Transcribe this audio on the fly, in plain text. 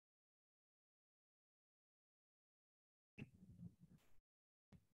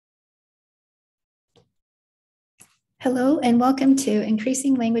Hello and welcome to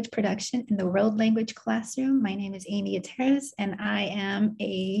Increasing Language Production in the World Language Classroom. My name is Amy Ateras and I am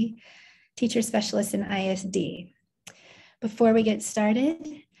a teacher specialist in ISD. Before we get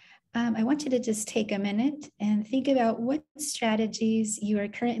started, I want you to just take a minute and think about what strategies you are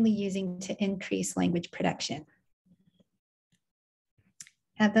currently using to increase language production.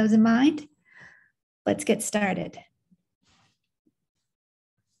 Have those in mind? Let's get started.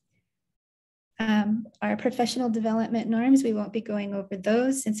 Our professional development norms, we won't be going over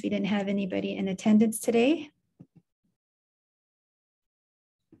those since we didn't have anybody in attendance today.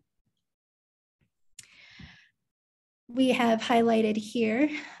 We have highlighted here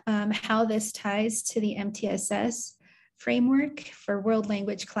how this ties to the MTSS framework for world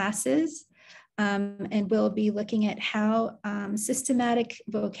language classes. And we'll be looking at how systematic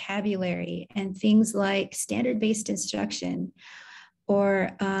vocabulary and things like standard-based instruction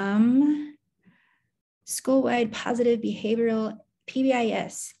or school-wide positive behavioral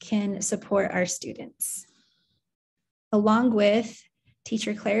PBIS can support our students, along with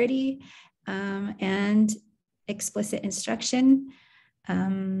teacher clarity and explicit instruction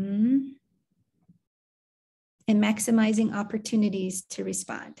and maximizing opportunities to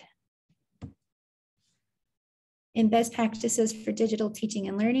respond. In best practices for digital teaching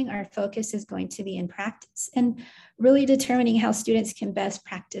and learning, our focus is going to be in practice and really determining how students can best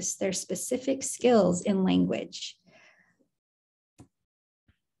practice their specific skills in language.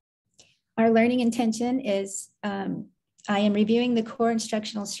 Our learning intention is I am reviewing the core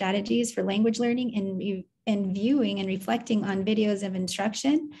instructional strategies for language learning and viewing and reflecting on videos of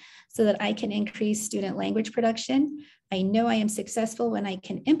instruction so that I can increase student language production. I know I am successful when I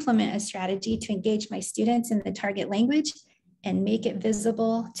can implement a strategy to engage my students in the target language and make it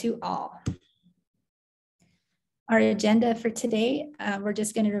visible to all. Our agenda for today, we're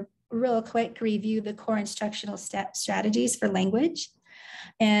just going to real quick review the core instructional strategies for language.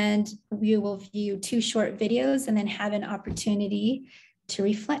 And we will view 2 short videos and then have an opportunity to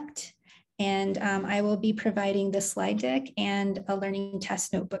reflect. And I will be providing the slide deck and a learning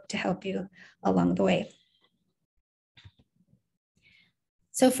test notebook to help you along the way.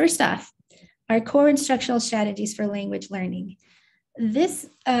 So first off, our core instructional strategies for language learning. This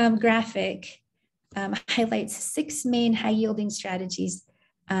graphic highlights 6 main high-yielding strategies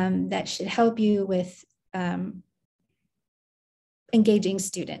that should help you with engaging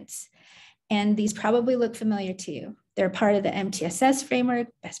students. And these probably look familiar to you. They're part of the MTSS framework,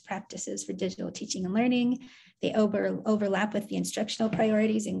 best practices for digital teaching and learning. They overlap with the instructional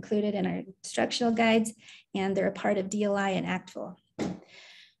priorities included in our instructional guides, and they're a part of DLI and ACTFL.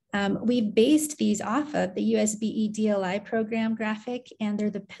 We've based these off of the USBE DLI program graphic, and they're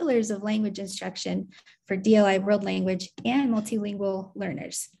the pillars of language instruction for DLI world language and multilingual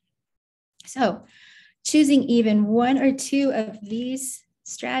learners. So choosing even 1 or 2 of these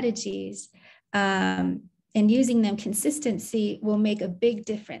strategies and using them consistency will make a big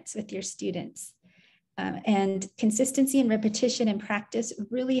difference with your students. And consistency and repetition and practice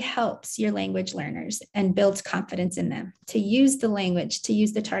really helps your language learners and builds confidence in them to use the language, to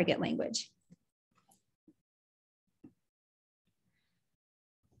use the target language.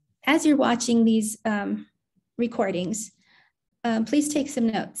 As you're watching these recordings, please take some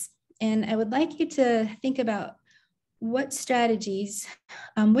notes. And I would like you to think about what strategies,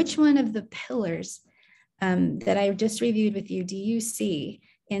 which one of the pillars that I just reviewed with you do you see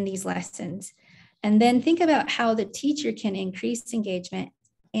in these lessons? And then think about how the teacher can increase engagement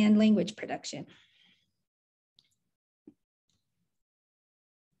and language production.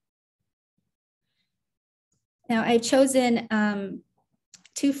 Now, I've chosen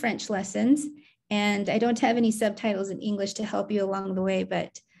 2 French lessons, and I don't have any subtitles in English to help you along the way,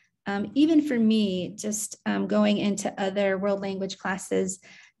 but even for me, just going into other world language classes,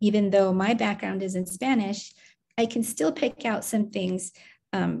 even though my background is in Spanish, I can still pick out some things,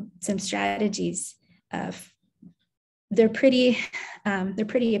 some strategies. They're pretty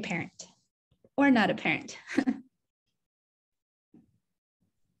apparent or not apparent.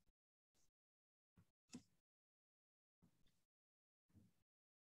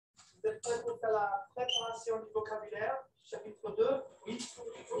 Vous êtes prêts pour faire la préparation du vocabulaire, chapitre 2? Oui.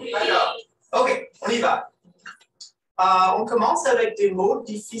 D'accord. Ok, on y va. On commence avec des mots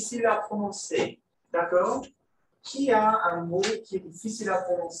difficiles à prononcer. D'accord? Qui a un mot qui est difficile à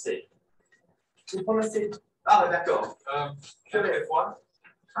prononcer? Vous prononcez. Ah, d'accord. Quelquefois.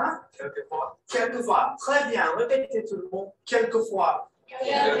 Hein? Quelquefois. Quelquefois. Très bien. Répétez tout le monde. Quelquefois.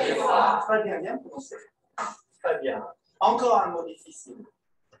 Quelquefois. Très bien. Bien prononcé. Très bien. Encore un mot difficile.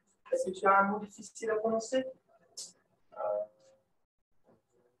 Est-ce que tu as un mot difficile à prononcer?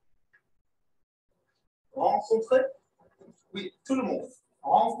 Rencontrer? Oui, tout le monde.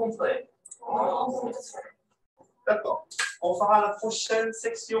 Rencontrer. D'accord. On fera la prochaine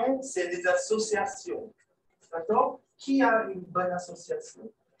section, c'est les associations. D'accord? Qui a une bonne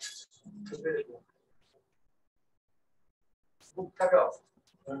association? D'accord.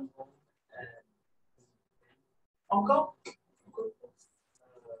 Encore?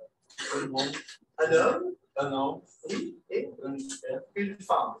 Un homme, oui, et une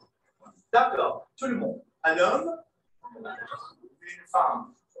femme. D'accord, tout le monde. Un homme, une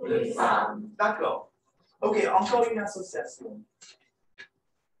femme. D'accord. Ok, encore une association.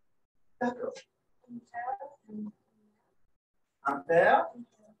 D'accord. Un père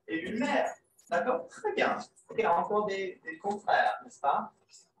et une mère. D'accord, très bien. Ok, encore des confrères, n'est-ce pas?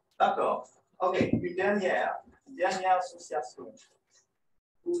 D'accord. Ok, une dernière association.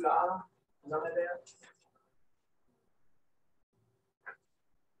 Oula, vous en avez un?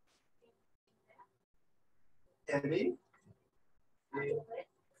 Aimer.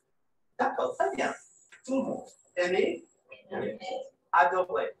 D'accord, très bien. Tout le monde. Aimer.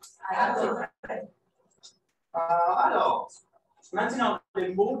 Adorer. Alors, maintenant,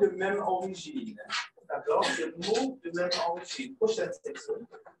 les mots de même origine. D'accord? Les mots de même origine. Prochaine section.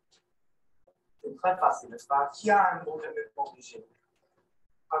 C'est très facile, n'est-ce pas? Qui a un mot de même origine?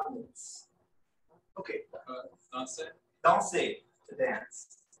 OK. Danser. Danser. To dance.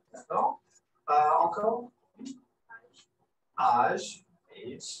 D'accord? Encore? Âge.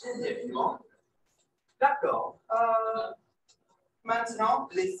 Age. Évidemment. D'accord. Maintenant,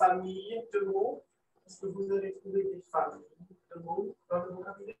 les familles de mots. Est-ce que vous avez trouvé des familles de mots dans le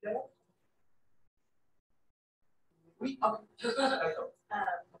vocabulaire? Oui, ok. D'accord.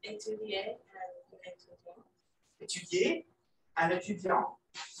 Étudier, étudiant. Étudier, un étudiant.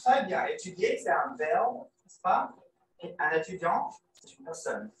 Très bien. Étudier, c'est un verbe, n'est-ce pas? Et un étudiant, c'est une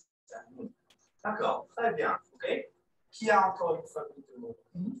personne. D'accord, très bien. OK. Qui a encore une famille de mots?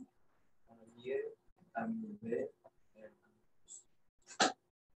 Amuser.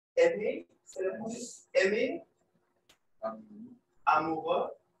 Aimer, c'est le mot. Aimer.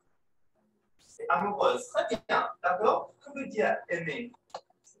 Amoureux. C'est amoureuse. Très bien. D'accord. Que veut dire aimer?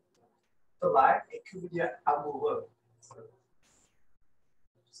 To like. Et que veut dire amoureux?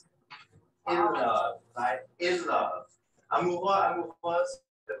 In love. Right? In love. Amoureux, amoureuse,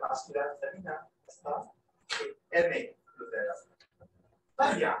 le masculin féminin. N'est-ce pas? Et aimer, le verbe.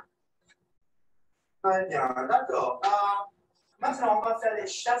 Très bien. Très bien. D'accord. Maintenant, on va faire les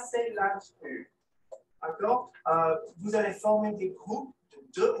chasser l'intrus. D'accord? Vous allez former des groupes de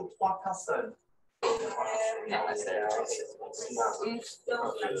 2 ou 3 personnes. Une fille, une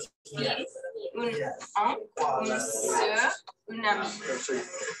sœur, une amie. Une sœur. Non.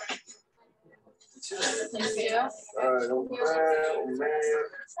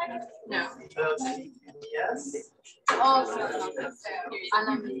 Oh, un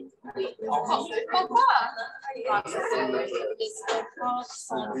ami. Pourquoi? Parce que les enfants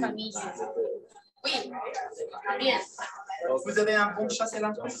sont famille. Oui, bien. Vous avez un bon chassé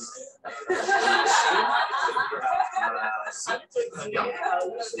l'intrus?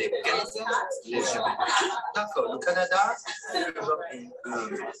 D'accord, le Canada,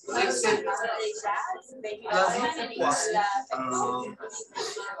 l'Asie, quoi?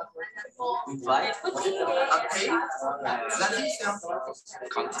 L'Asie,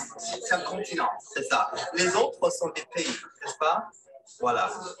 c'est un continent, c'est ça. Les autres sont des pays, n'est-ce pas?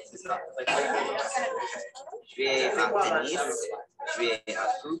 Voilà, c'est ça. Je vais à tennis, je vais à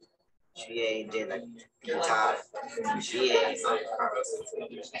foot, je vais de la guitare, je vais... Okay, so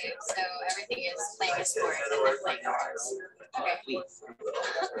everything is playing a sport and then playing arts. Okay. Oui.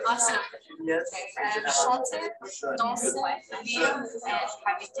 Awesome. Yes. Chanter, danser, lire et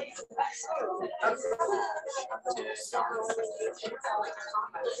habiter.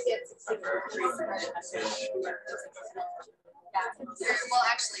 Well,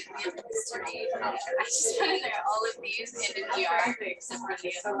 actually, we have history. I just put in there all of these in an ER, except for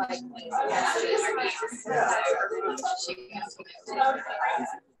the other one.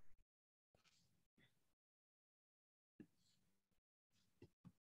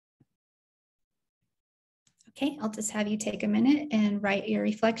 Okay, I'll just have you take a minute and write your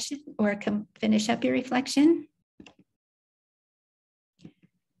reflection or finish up your reflection.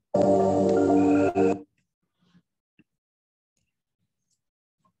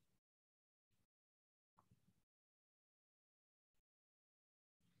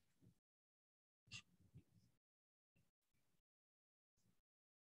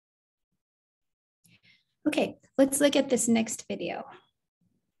 Okay, let's look at this next video.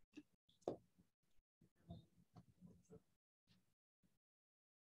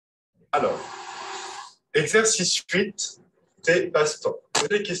 Alors, exercice 8, des passe-temps. Posez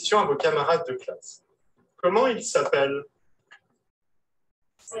des questions à vos camarades de classe. Comment il s'appelle?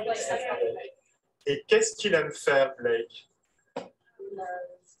 Et qu'est-ce qu'il aime faire, Blake?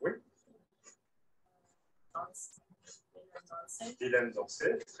 Oui. Il aime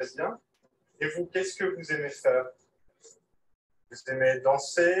danser, très bien. Et vous, qu'est-ce que vous aimez faire? Vous aimez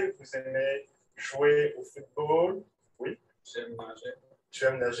danser? Vous aimez jouer au football? Oui. J'aime nager. Tu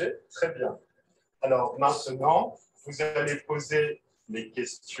aimes nager? Très bien. Alors maintenant, vous allez poser les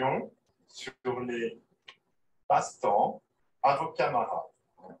questions sur les passe-temps à vos camarades.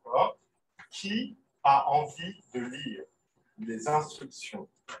 D'accord? Qui a envie de lire les instructions?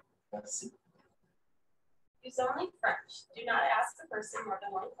 Merci. Use only French. Do not ask the person more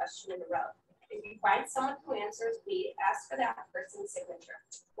than one question in a row. If you find someone who answers, we ask for that person's signature.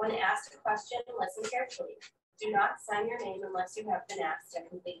 When asked a question, listen carefully. Do not sign your name unless you have been asked a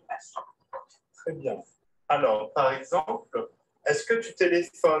complete question. Très bien. Alors, par exemple, est-ce que tu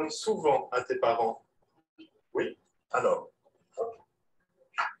téléphones souvent à tes parents? Oui. Alors.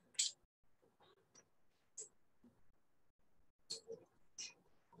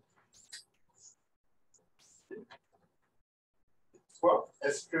 Toi,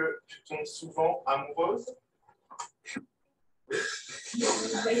 est-ce que tu tombes souvent amoureuse?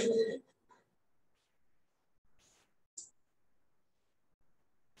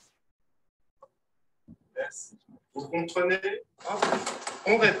 Merci. Vous comprenez?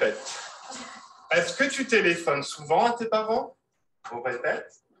 On répète. Est-ce que tu téléphones souvent à tes parents? On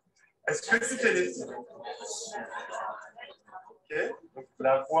répète. Est-ce que tu téléphones? Ok. Donc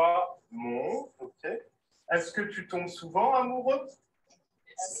la voix monte. Ok. Est-ce que tu tombes souvent amoureux?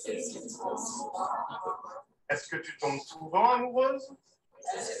 Est-ce que tu tombes souvent amoureuse?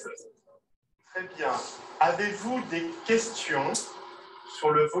 Très bien. Avez-vous des questions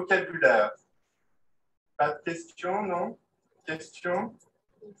sur le vocabulaire? Pas de questions, non? Questions?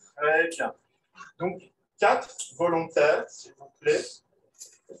 Très bien. Donc, 4 volontaires, s'il vous plaît.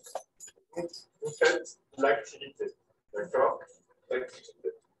 Donc, vous faites l'activité. D'accord? L'activité.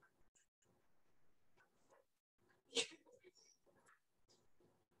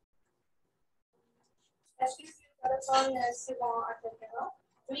 Est-ce que tu téléphones souvent à tes parents?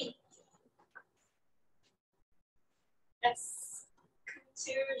 Oui. Est-ce que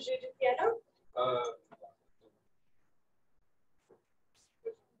tu joues du piano?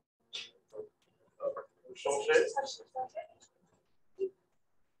 Changer.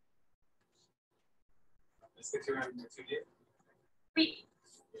 Est-ce que tu aimes étudier? Oui.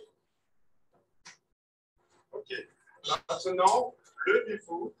 Ok. Maintenant,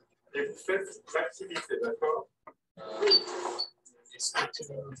 levez-vous et vous faites l'activité, d'accord? Oui. Est-ce que tu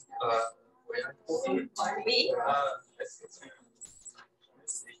Oui. est-ce que tu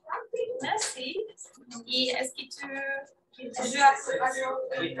Merci. Et est-ce que tu joues à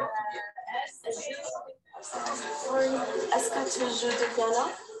Oui. Est-ce que tu joues du piano?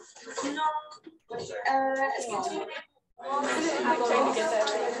 Non. Est-ce que tu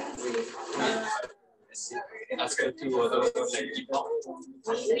Est-ce que tu adores l'équipement?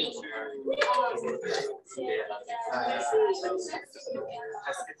 Oui. Est-ce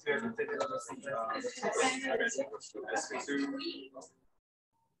que tu aimes Est-ce que tu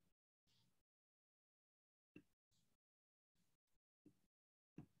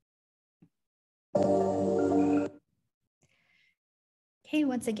Okay,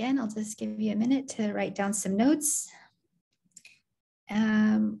 once again, I'll just give you a minute to write down some notes.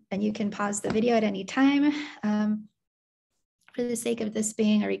 And you can pause the video at any time. For the sake of this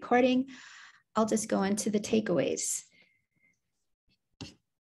being a recording, I'll just go into the takeaways.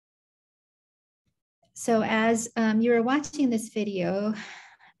 So as you were watching this video,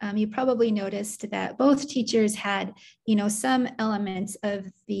 you probably noticed that both teachers had, some elements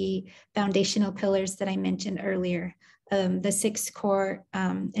of the foundational pillars that I mentioned earlier, the 6 core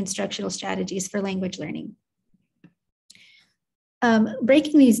instructional strategies for language learning.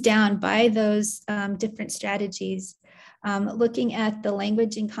 Breaking these down by those different strategies, looking at the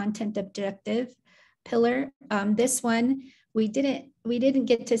language and content objective pillar, this one we didn't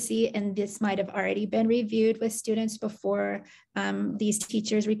get to see, and this might have already been reviewed with students before these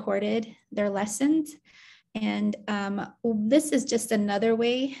teachers recorded their lessons. And this is just another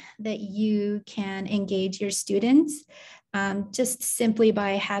way that you can engage your students, just simply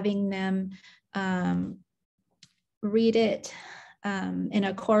by having them read it in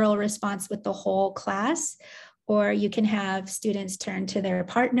a choral response with the whole class, or you can have students turn to their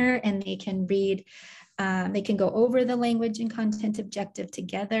partner and they can read They can go over the language and content objective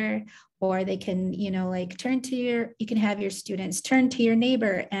together, or they can, like you can have your students turn to your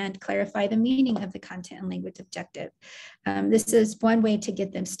neighbor and clarify the meaning of the content and language objective. This is one way to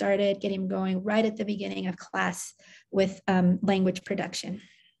get them started, getting going right at the beginning of class with language production.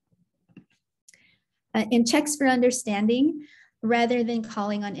 In checks for understanding, rather than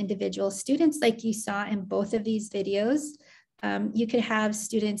calling on individual students like you saw in both of these videos, you could have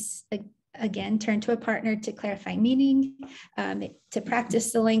students, again, turn to a partner to clarify meaning, to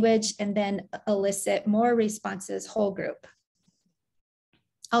practice the language, and then elicit more responses, whole group.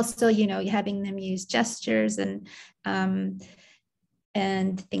 Also, having them use gestures and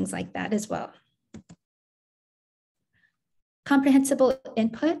things like that as well. Comprehensible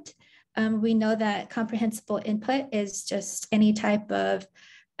input. We know that comprehensible input is just any type of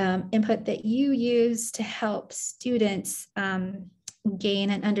input that you use to help students gain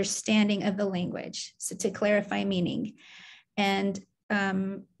an understanding of the language, so to clarify meaning. And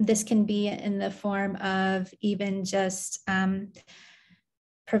this can be in the form of even just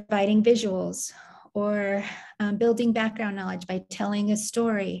providing visuals or building background knowledge by telling a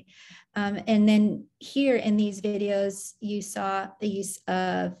story. And then here in these videos, you saw the use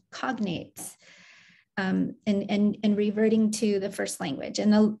of cognates and reverting to the first language.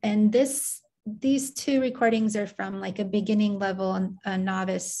 And these two recordings are from like a beginning level and a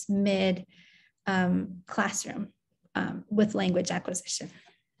novice mid classroom with language acquisition.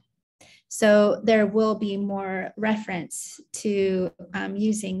 So there will be more reference to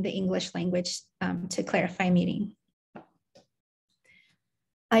using the English language to clarify meaning.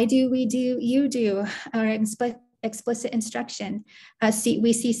 I do, we do, you do, or explicit instruction.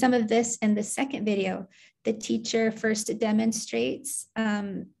 We see some of this in the second video. The teacher first demonstrates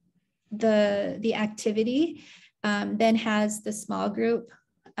the activity, then has the small group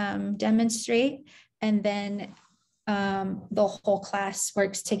demonstrate, and then the whole class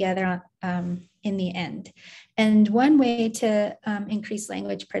works together in the end. And one way to increase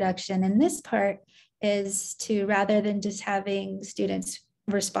language production in this part is to, rather than just having students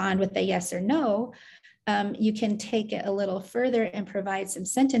respond with a yes or no, you can take it a little further and provide some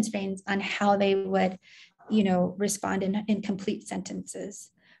sentence frames on how they would, respond in complete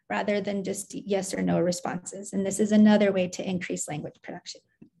sentences, rather than just yes or no responses. And this is another way to increase language production.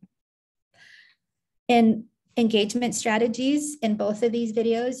 In engagement strategies, in both of these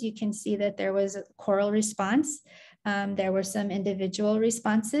videos, you can see that there was a choral response. There were some individual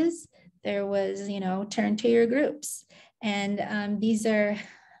responses. There was, turn to your groups. And these are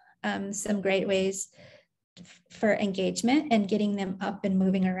some great ways for engagement and getting them up and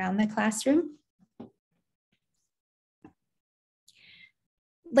moving around the classroom.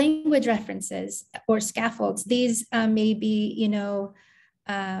 Language references or scaffolds. These may be,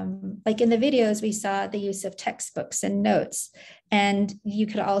 like in the videos, we saw the use of textbooks and notes. And you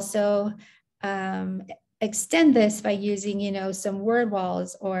could also extend this by using, some word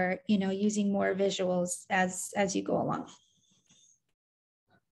walls or, using more visuals as you go along.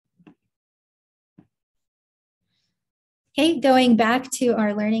 Okay, going back to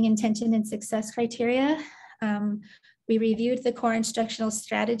our learning intention and success criteria, we reviewed the core instructional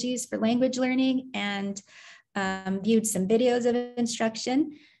strategies for language learning and viewed some videos of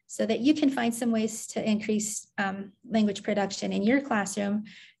instruction so that you can find some ways to increase language production in your classroom,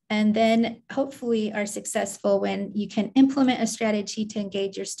 and then hopefully are successful when you can implement a strategy to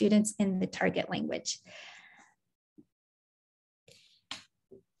engage your students in the target language.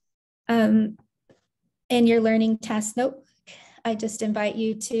 In your learning task notebook, I just invite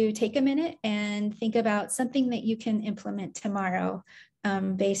you to take a minute and think about something that you can implement tomorrow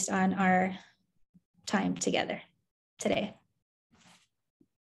based on our time together today.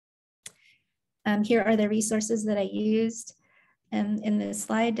 Here are the resources that I used in the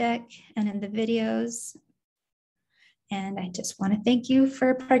slide deck and in the videos. And I just want to thank you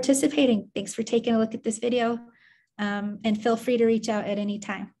for participating. Thanks for taking a look at this video, and feel free to reach out at any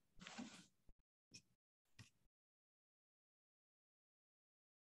time.